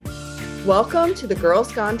Welcome to the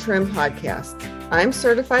Girls Gone Trim podcast. I'm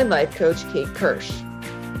certified life coach Kate Kirsch.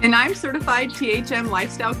 And I'm certified THM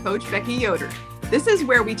lifestyle coach Becky Yoder. This is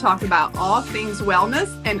where we talk about all things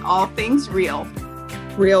wellness and all things real.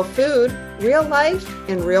 Real food, real life,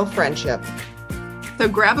 and real friendship. So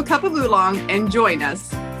grab a cup of oolong and join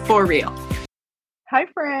us for real. Hi,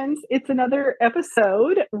 friends. It's another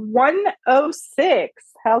episode 106.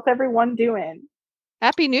 How's everyone doing?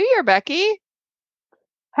 Happy New Year, Becky.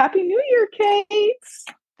 Happy New Year, Kate.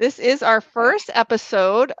 This is our first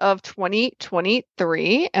episode of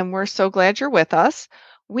 2023, and we're so glad you're with us.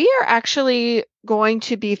 We are actually going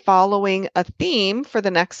to be following a theme for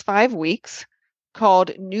the next 5 weeks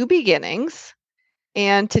called New Beginnings.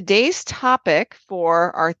 And today's topic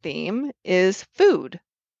for our theme is food.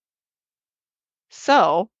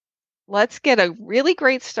 So let's get a really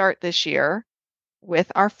great start this year with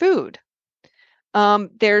our food.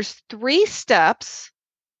 There's 3 steps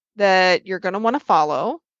that you're going to want to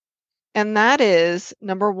follow. And that is,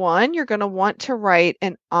 number 1, you're going to want to write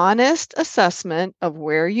an honest assessment of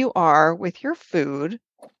where you are with your food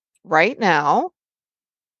right now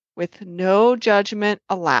with no judgment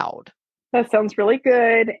allowed. That sounds really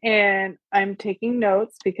good. And I'm taking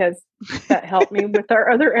notes because that helped me with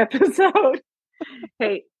our other episode.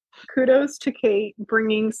 Hey, kudos to Kate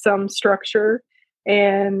bringing some structure.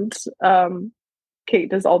 And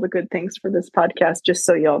Kate does all the good things for this podcast, just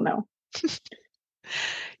so y'all know.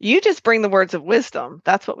 You just bring the words of wisdom.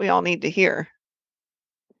 That's what we all need to hear.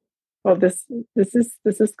 Well, this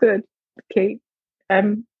is good, Kate.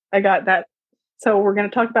 I got that. So we're going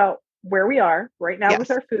to talk about where we are right now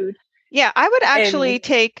with our food. Yeah, I would actually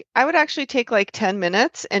take like 10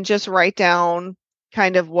 minutes and just write down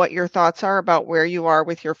kind of what your thoughts are about where you are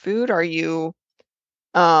with your food. Are you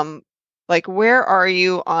where are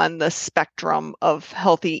you on the spectrum of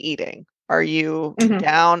healthy eating? Are you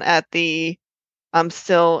down at the I'm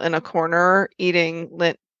still in a corner eating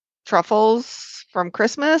Lindt truffles from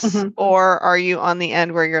Christmas? Or are you on the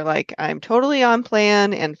end where you're like, I'm totally on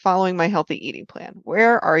plan and following my healthy eating plan?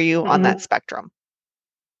 Where are you on that spectrum?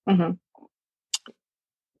 Kate,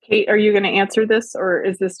 are you going to answer this, or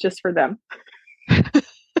is this just for them?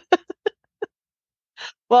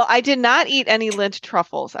 Well, I did not eat any Lindt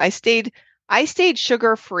truffles. I stayed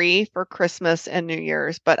sugar-free for Christmas and New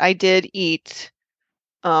Year's, but I did eat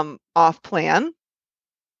off plan.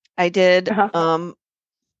 I did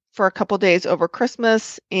for a couple days over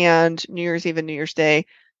Christmas and New Year's Eve and New Year's Day.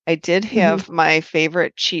 I did have my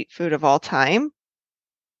favorite cheat food of all time,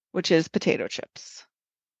 which is potato chips.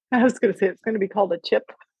 I was going to say it's going to be called a chip.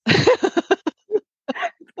 It's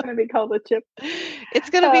going to be called a chip. It's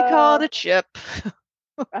going to be called a chip.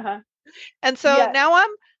 And so now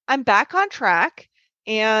I'm back on track.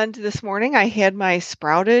 And this morning I had my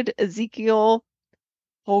sprouted Ezekiel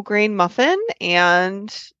whole grain muffin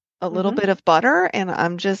and a little bit of butter, and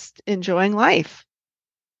I'm just enjoying life.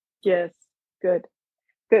 Yes. Good.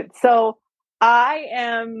 So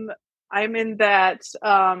I'm in that,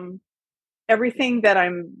 everything that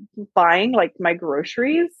I'm buying, like my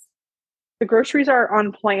groceries, the groceries are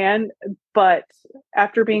on plan, but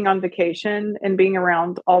after being on vacation and being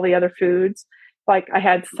around all the other foods, like I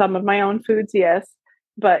had some of my own foods, yes,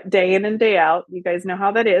 but day in and day out, you guys know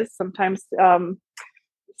how that is. Sometimes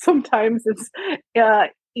it's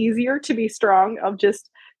easier to be strong of just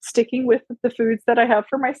sticking with the foods that I have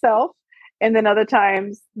for myself. And then other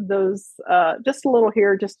times those, just a little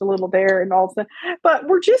here, just a little there, and all of a sudden, but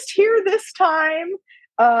we're just here this time.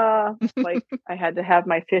 Like I had to have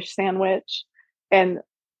my fish sandwich, and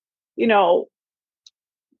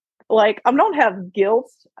like I don't have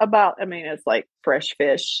guilt about. I mean, it's like fresh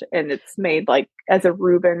fish, and it's made like as a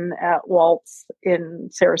Reuben at Walt's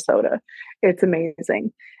in Sarasota. It's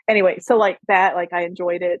amazing. Anyway, so like that, like I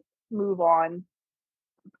enjoyed it. Move on.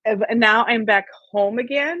 And now I'm back home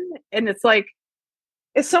again, and it's like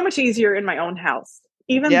it's so much easier in my own house.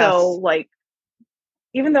 Even though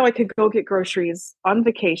I could go get groceries on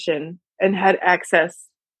vacation and had access,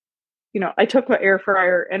 I took my air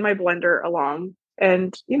fryer and my blender along,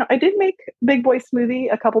 and I did make big boy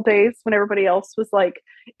smoothie a couple days when everybody else was like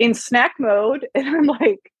in snack mode, and I'm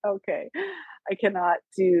like, okay, I cannot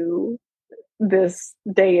do this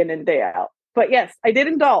day in and day out. But yes, I did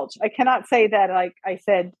indulge. I cannot say that like I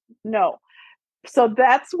said no. So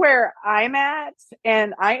that's where I'm at.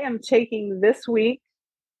 And I am taking this week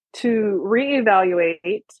to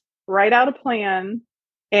reevaluate, write out a plan.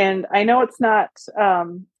 And I know it's not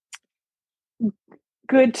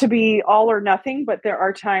good to be all or nothing, but there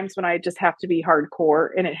are times when I just have to be hardcore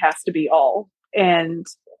and it has to be all. And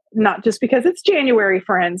not just because it's January,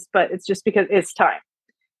 friends, but it's just because it's time.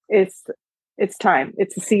 It's time.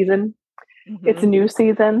 It's a season. It's a new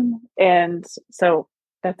season. And so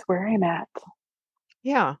that's where I'm at.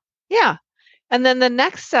 Yeah. Yeah. And then the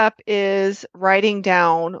next step is writing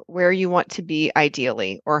down where you want to be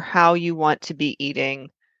ideally or how you want to be eating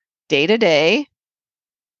day to day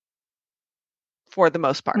for the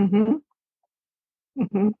most part.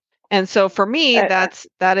 And so for me,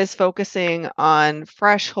 that is focusing on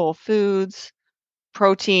fresh whole foods,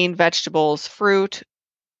 protein, vegetables, fruit,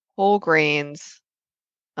 whole grains,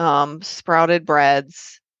 sprouted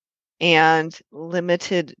breads, and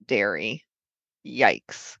limited dairy.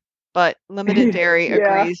 Yikes. But limited dairy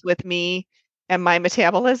agrees with me and my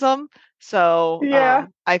metabolism. So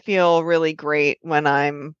I feel really great when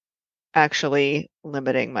I'm actually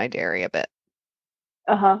limiting my dairy a bit.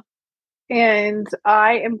 And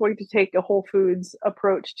I am going to take a whole foods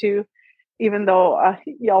approach too, even though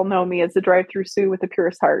y'all know me as a drive-through Sue with a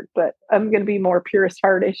purist heart, but I'm going to be more purist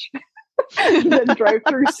heartish than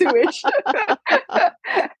drive-through Sue-ish.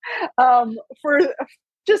 For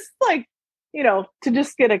just like, to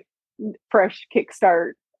just get a fresh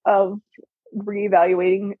kickstart of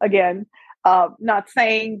reevaluating again. Not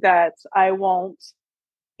saying that I won't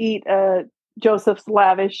eat a Joseph's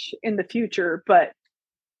Lavish in the future, but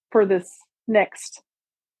for this next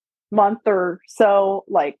month or so,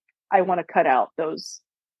 like, I want to cut out those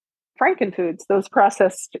frankenfoods, those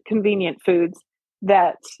processed convenient foods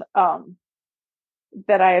that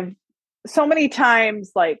that I've so many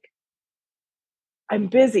times, like, I'm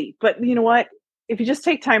busy, but you know what? If you just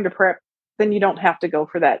take time to prep, then you don't have to go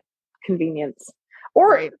for that convenience.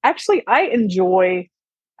 Or actually, I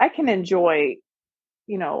can enjoy,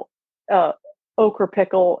 okra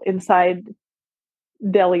pickle inside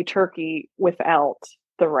deli turkey without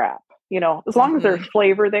the wrap, as long as there's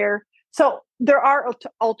flavor there. So there are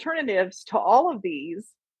alternatives to all of these.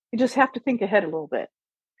 You just have to think ahead a little bit.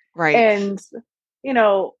 Right. And,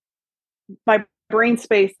 my brain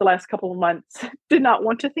space the last couple of months did not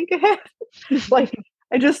want to think ahead. Like,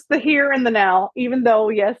 I just the here and the now, even though,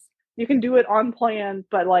 yes, you can do it on plan,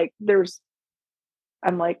 but like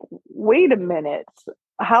I'm like, wait a minute,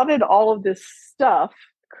 how did all of this stuff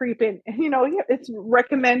creep in? It's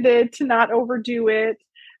recommended to not overdo it,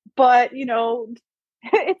 but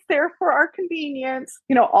it's there for our convenience,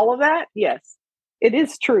 all of that. Yes, it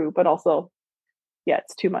is true, but also,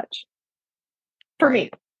 it's too much for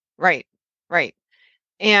me. Right.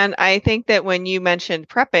 And I think that when you mentioned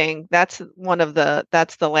prepping, that's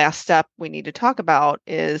the last step we need to talk about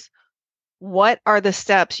is what are the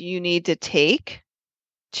steps you need to take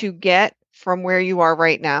to get from where you are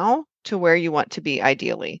right now to where you want to be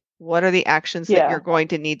ideally? What are the actions that you're going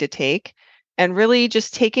to need to take? And really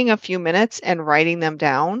just taking a few minutes and writing them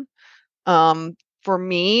down. For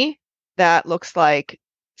me, that looks like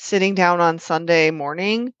sitting down on Sunday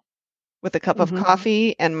morning with a cup of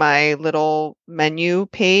coffee and my little menu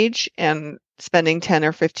page and spending 10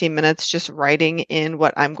 or 15 minutes just writing in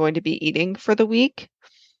what I'm going to be eating for the week.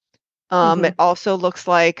 It also looks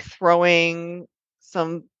like throwing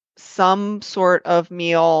some sort of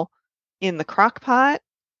meal in the crock pot.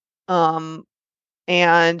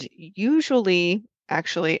 And usually,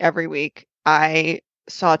 actually every week, I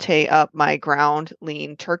saute up my ground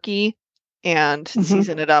lean turkey and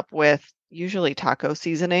season it up with usually taco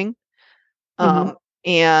seasoning.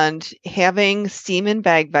 And having steam and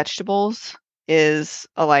bag vegetables is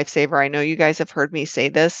a lifesaver. I know you guys have heard me say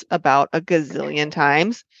this about a gazillion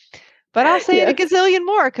times, but I'll say it a gazillion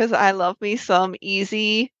more because I love me some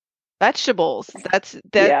easy vegetables.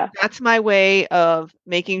 That's my way of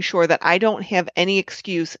making sure that I don't have any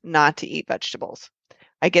excuse not to eat vegetables.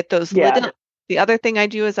 I get those the other thing I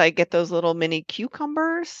do is I get those little mini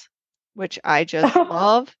cucumbers, which I just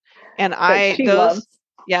love. And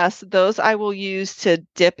those I will use to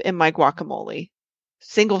dip in my guacamole.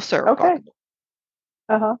 Single serve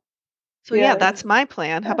guacamole. So that's my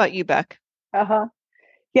plan. How about you, Beck?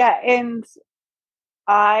 Yeah, and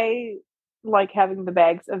I like having the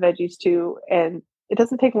bags of veggies too, and it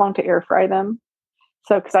doesn't take long to air fry them.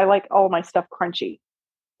 So, because I like all my stuff crunchy.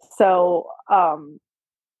 So, and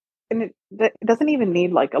it doesn't even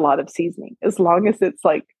need like a lot of seasoning as long as it's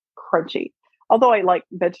like crunchy. Although I like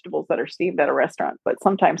vegetables that are steamed at a restaurant, but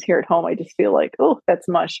sometimes here at home, I just feel like, oh, that's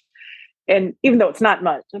mush. And even though it's not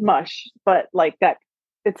mush, but like that,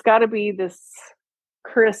 it's got to be this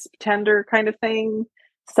crisp, tender kind of thing.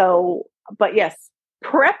 So, but yes,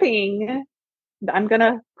 prepping, I'm going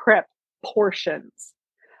to prep portions.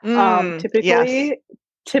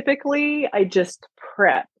 Typically I just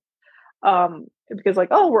prep, because like,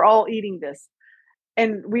 oh, we're all eating this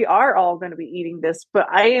and we are all going to be eating this, but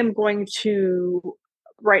I am going to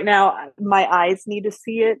right now my eyes need to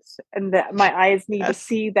see it, and that my eyes need to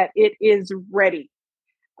see that it is ready.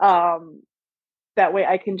 That way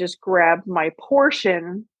I can just grab my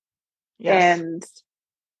portion and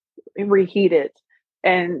reheat it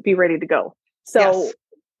and be ready to go. So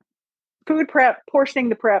food prep, portioning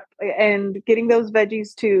the prep, and getting those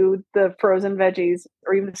veggies to the frozen veggies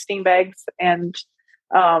or even the steam bags. And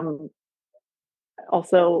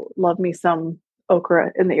also love me some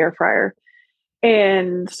okra in the air fryer.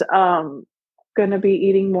 And going to be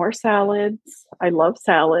eating more salads. I love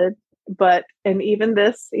salad. And even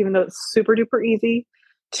though it's super duper easy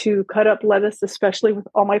to cut up lettuce, especially with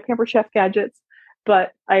all my Pampered Chef gadgets,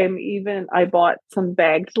 but I bought some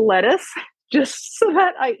bagged lettuce just so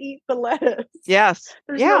that I eat the lettuce. Yes.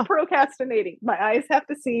 There's no procrastinating. My eyes have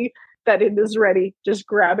to see that it is ready. Just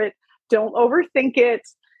grab it. Don't overthink it.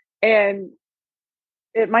 And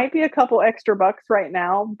it might be a couple extra bucks right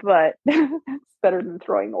now, but it's better than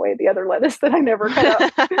throwing away the other lettuce that I never cut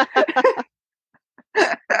up.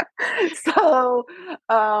 So,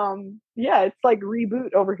 it's like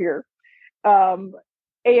reboot over here.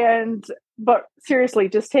 But seriously,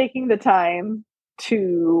 just taking the time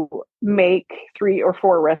to make 3 or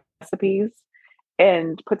 4 recipes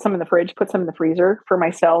and put some in the fridge, put some in the freezer for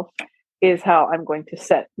myself is how I'm going to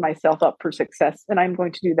set myself up for success. And I'm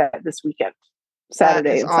going to do that this weekend,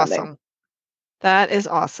 Saturday and Sunday. Awesome. That is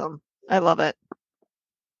awesome. I love it.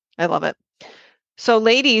 So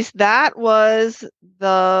ladies, that was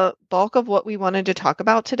the bulk of what we wanted to talk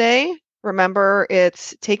about today. Remember,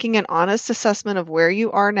 it's taking an honest assessment of where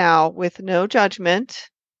you are now with no judgment,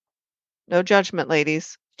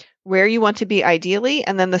 ladies, where you want to be ideally,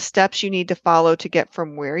 and then the steps you need to follow to get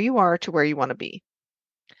from where you are to where you want to be.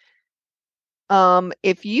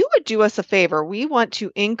 If you would do us a favor, we want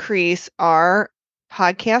to increase our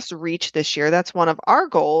podcast reach this year. That's one of our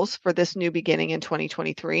goals for this new beginning in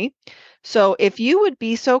 2023. So if you would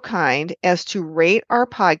be so kind as to rate our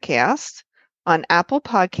podcast on Apple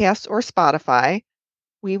Podcasts or Spotify,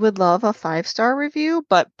 we would love a 5-star review,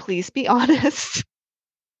 but please be honest.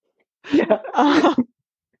 Yeah.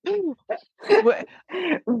 We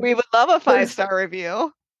would love a 5-star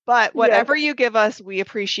review, but whatever you give us, we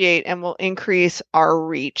appreciate and will increase our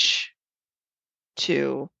reach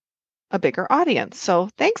to a bigger audience. So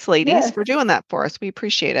thanks, ladies, for doing that for us. We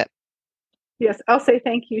appreciate it. Yes, I'll say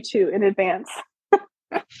thank you too in advance.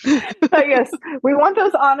 But yes, we want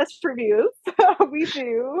those honest reviews. We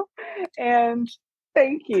do. And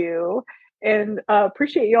thank you. And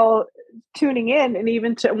appreciate y'all tuning in. And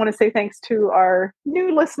even want to say thanks to our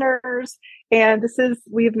new listeners. And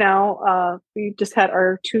we just had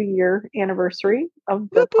our 2-year anniversary of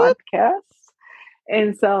the podcast.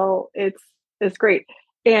 And so it's great.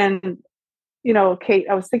 And Kate,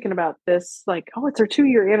 I was thinking about this, like, it's our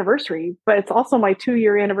 2-year anniversary, but it's also my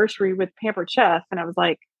 2-year anniversary with Pampered Chef. And I was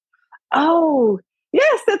like, oh,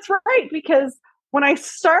 yes, that's right. Because when I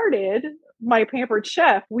started my Pampered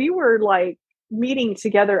Chef, we were like meeting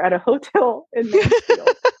together at a hotel in Mansfield.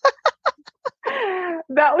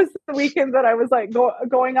 That was the weekend that I was like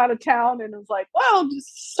going out of town, and it was like, well,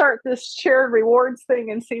 just start this shared rewards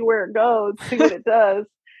thing and see where it goes, see what it does.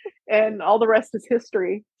 And all the rest is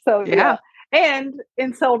history. So yeah. And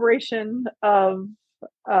in celebration of,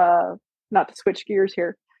 not to switch gears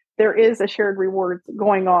here, there is a shared rewards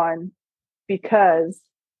going on because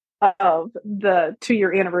of the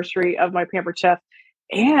 2-year anniversary of my Pampered Chef.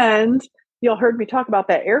 And y'all heard me talk about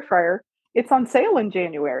that air fryer. It's on sale in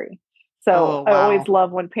January. So I always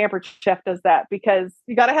love when Pampered Chef does that, because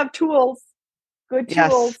you got to have tools, good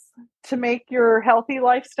tools to make your healthy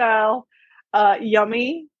lifestyle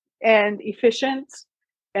yummy and efficient.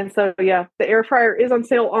 And so, the air fryer is on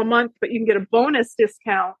sale all month, but you can get a bonus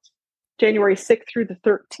discount January 6th through the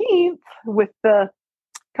 13th with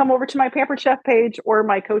come over to my Pampered Chef page or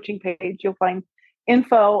my coaching page. You'll find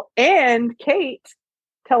info. And Kate,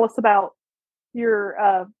 tell us about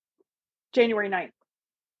your January 9th.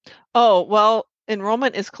 Oh, well,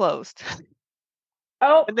 enrollment is closed.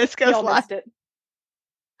 Oh, and this goes live. It.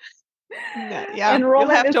 Yeah,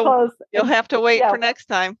 enrollment is closed. You'll have to wait for next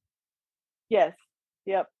time. Yes.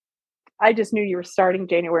 Yep. I just knew you were starting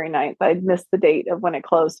January 9th. I'd missed the date of when it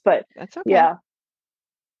closed, but that's okay. Yeah.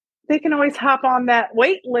 They can always hop on that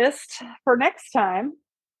wait list for next time.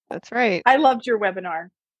 That's right. I loved your webinar,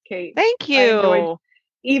 Kate. Thank you.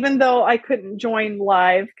 Even though I couldn't join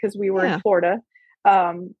live because we were in Florida.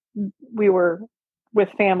 We were with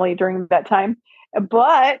family during that time.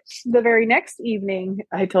 But the very next evening,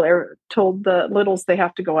 I told the littles they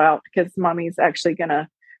have to go out because mommy's actually going to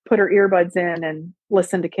put her earbuds in and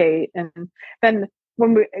listen to Kate. And then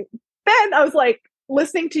I was like,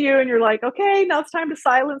 listening to you and you're like, okay, now it's time to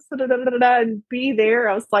silence and be there.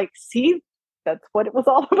 I was like, see, that's what it was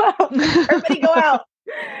all about. Everybody go out.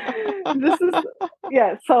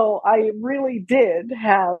 So I really did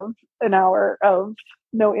have an hour of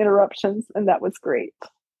no interruptions, and that was great.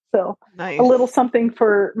 So nice. A little something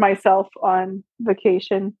for myself on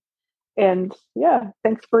vacation. And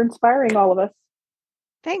thanks for inspiring all of us.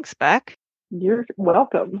 Thanks, Beck. You're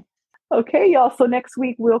welcome. Okay, y'all. So next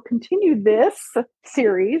week we'll continue this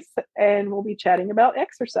series and we'll be chatting about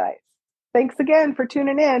exercise. Thanks again for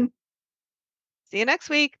tuning in. See you next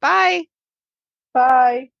week. Bye.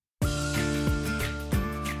 Bye.